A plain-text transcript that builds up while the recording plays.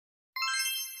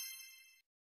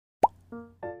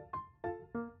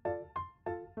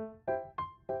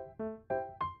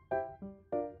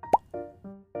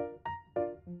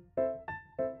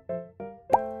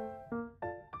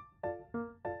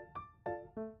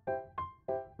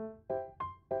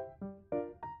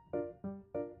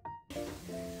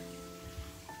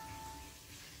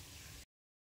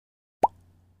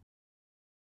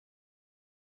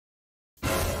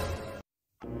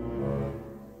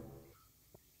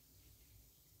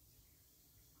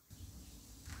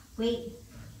Wait,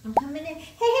 I'm coming in. Hey,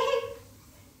 hey, hey!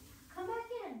 Come back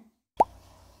in.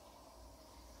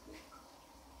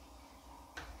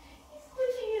 He's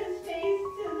pushing his face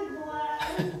to the glass.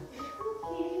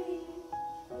 Okay.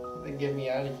 Then get me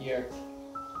out of here.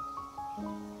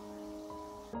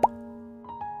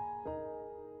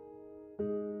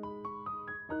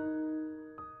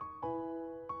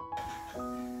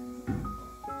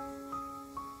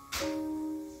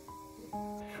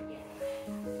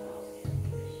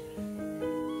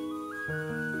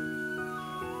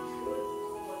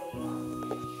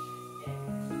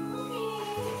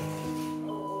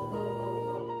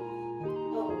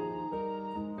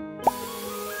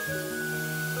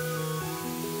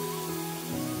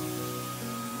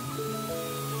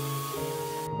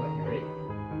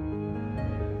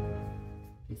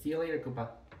 See you later, Koopa.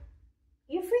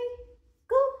 You're free.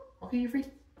 Go. Okay, you're free.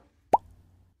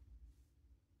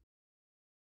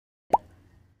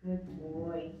 Good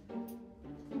boy.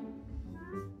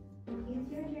 It's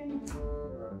your turn.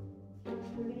 We're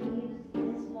going to use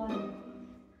this water.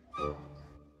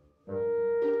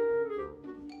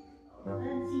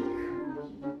 Let's see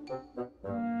Koji.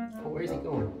 Oh, where's he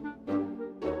going?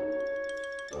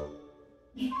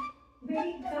 Where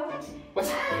you going? What?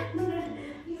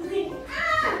 He's like, ah!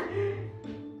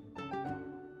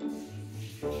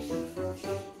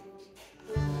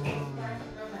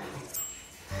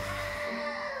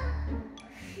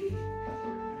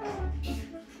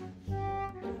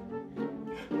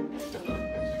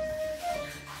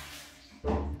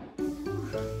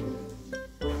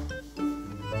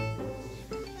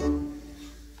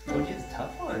 Koji is a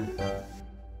tough one.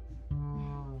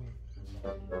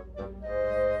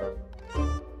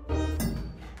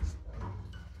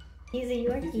 He's a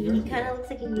Yorkie. He kind of looks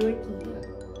like a Yorkie.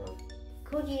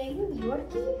 Koji, are you a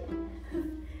Yorkie?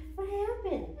 What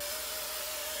happened?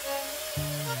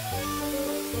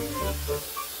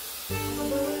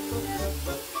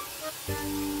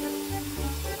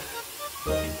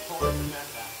 He doesn't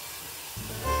like that.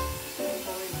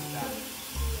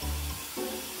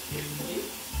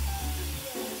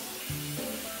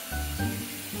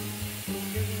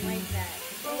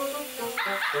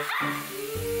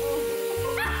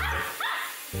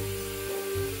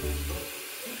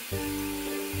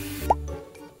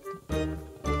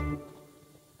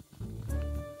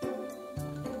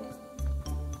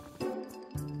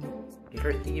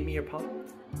 First, can you give me your paw?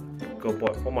 Go boy,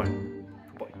 one more.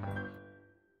 Good boy.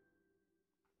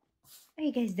 Are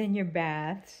you guys done your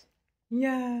baths?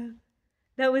 Yeah.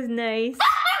 That was nice.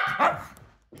 But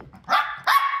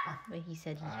he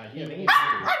said he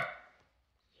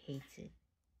hates it.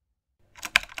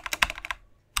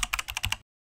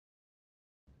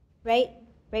 Right?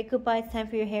 Right, Koopa? It's time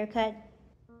for your haircut.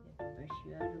 Brush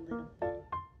you out a little bit.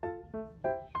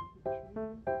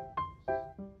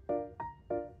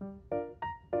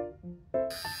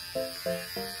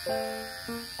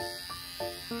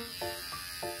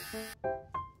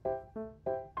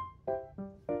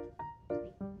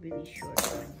 Really short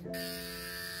one.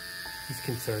 He's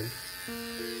concerned.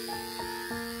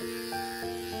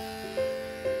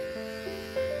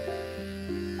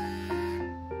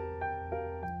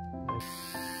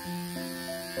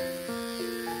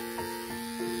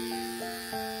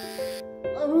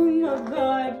 Oh my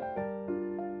god.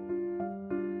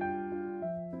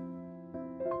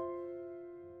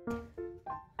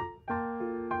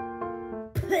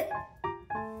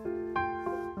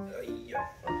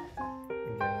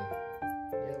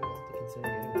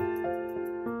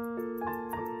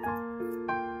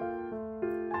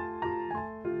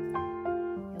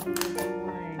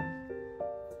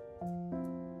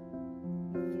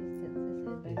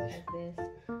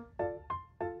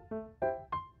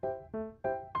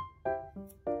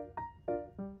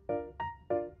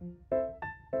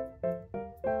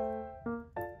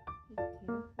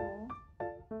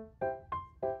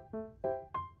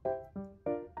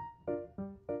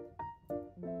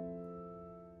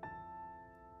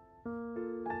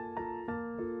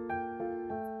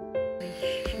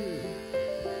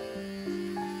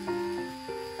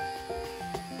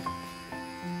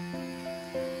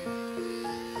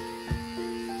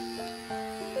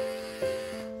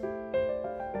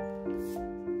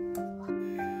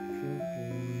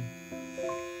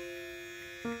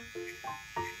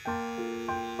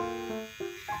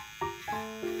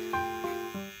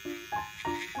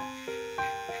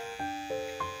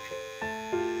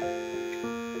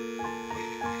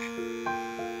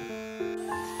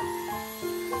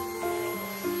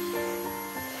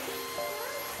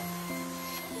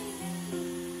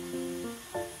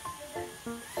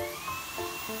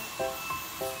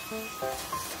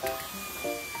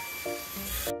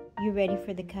 You're ready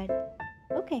for the cut?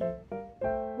 Okay.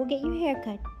 We'll get your hair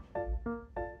cut.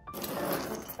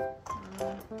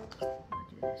 I'll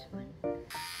do this one.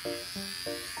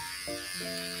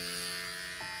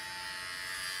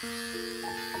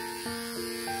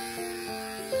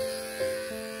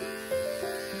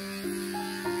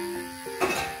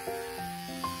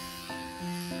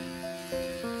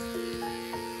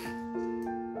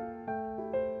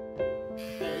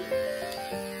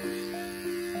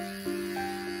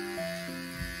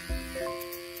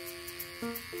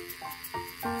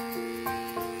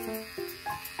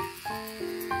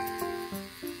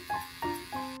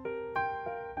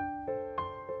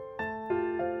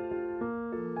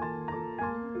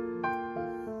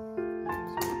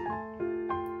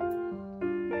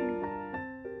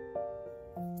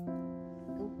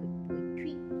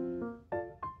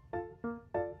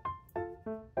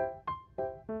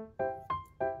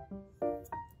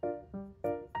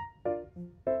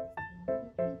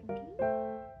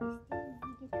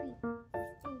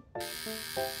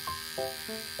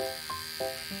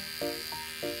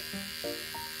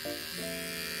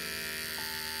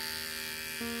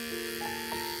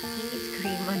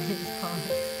 Cream on his paws.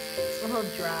 It's a little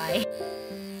dry.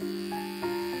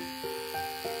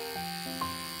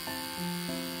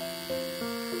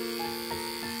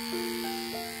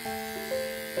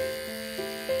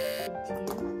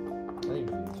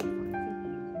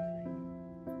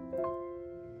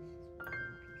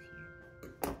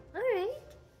 Alright.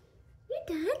 You're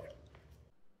done.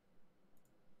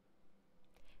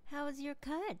 How was your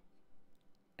cut?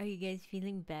 Are you guys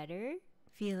feeling better?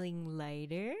 Feeling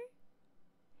lighter?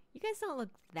 You guys don't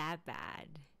look that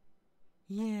bad.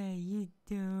 Yeah, you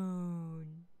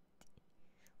don't.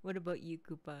 What about you,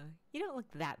 Koopa? You don't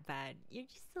look that bad. You're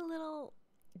just a little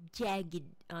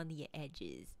jagged on the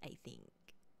edges, I think.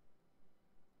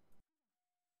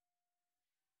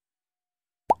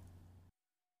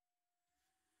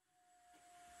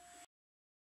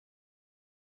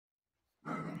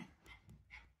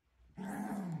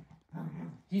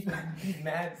 He's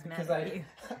mad because I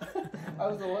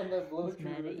was the one that blew He's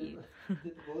mad at you. Did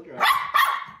the blow dry.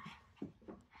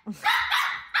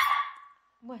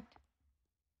 What?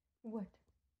 What?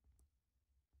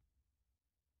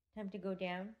 Time to go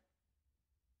down?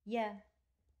 Yeah.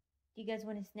 Do you guys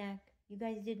want a snack? You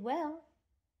guys did well.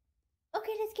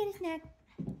 Okay, let's get a snack.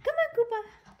 Come on, Koopa.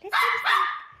 Let's get a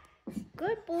snack.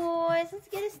 Good boys. Let's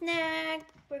get a snack.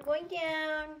 We're going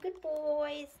down. Good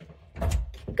boys.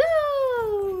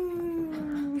 Go!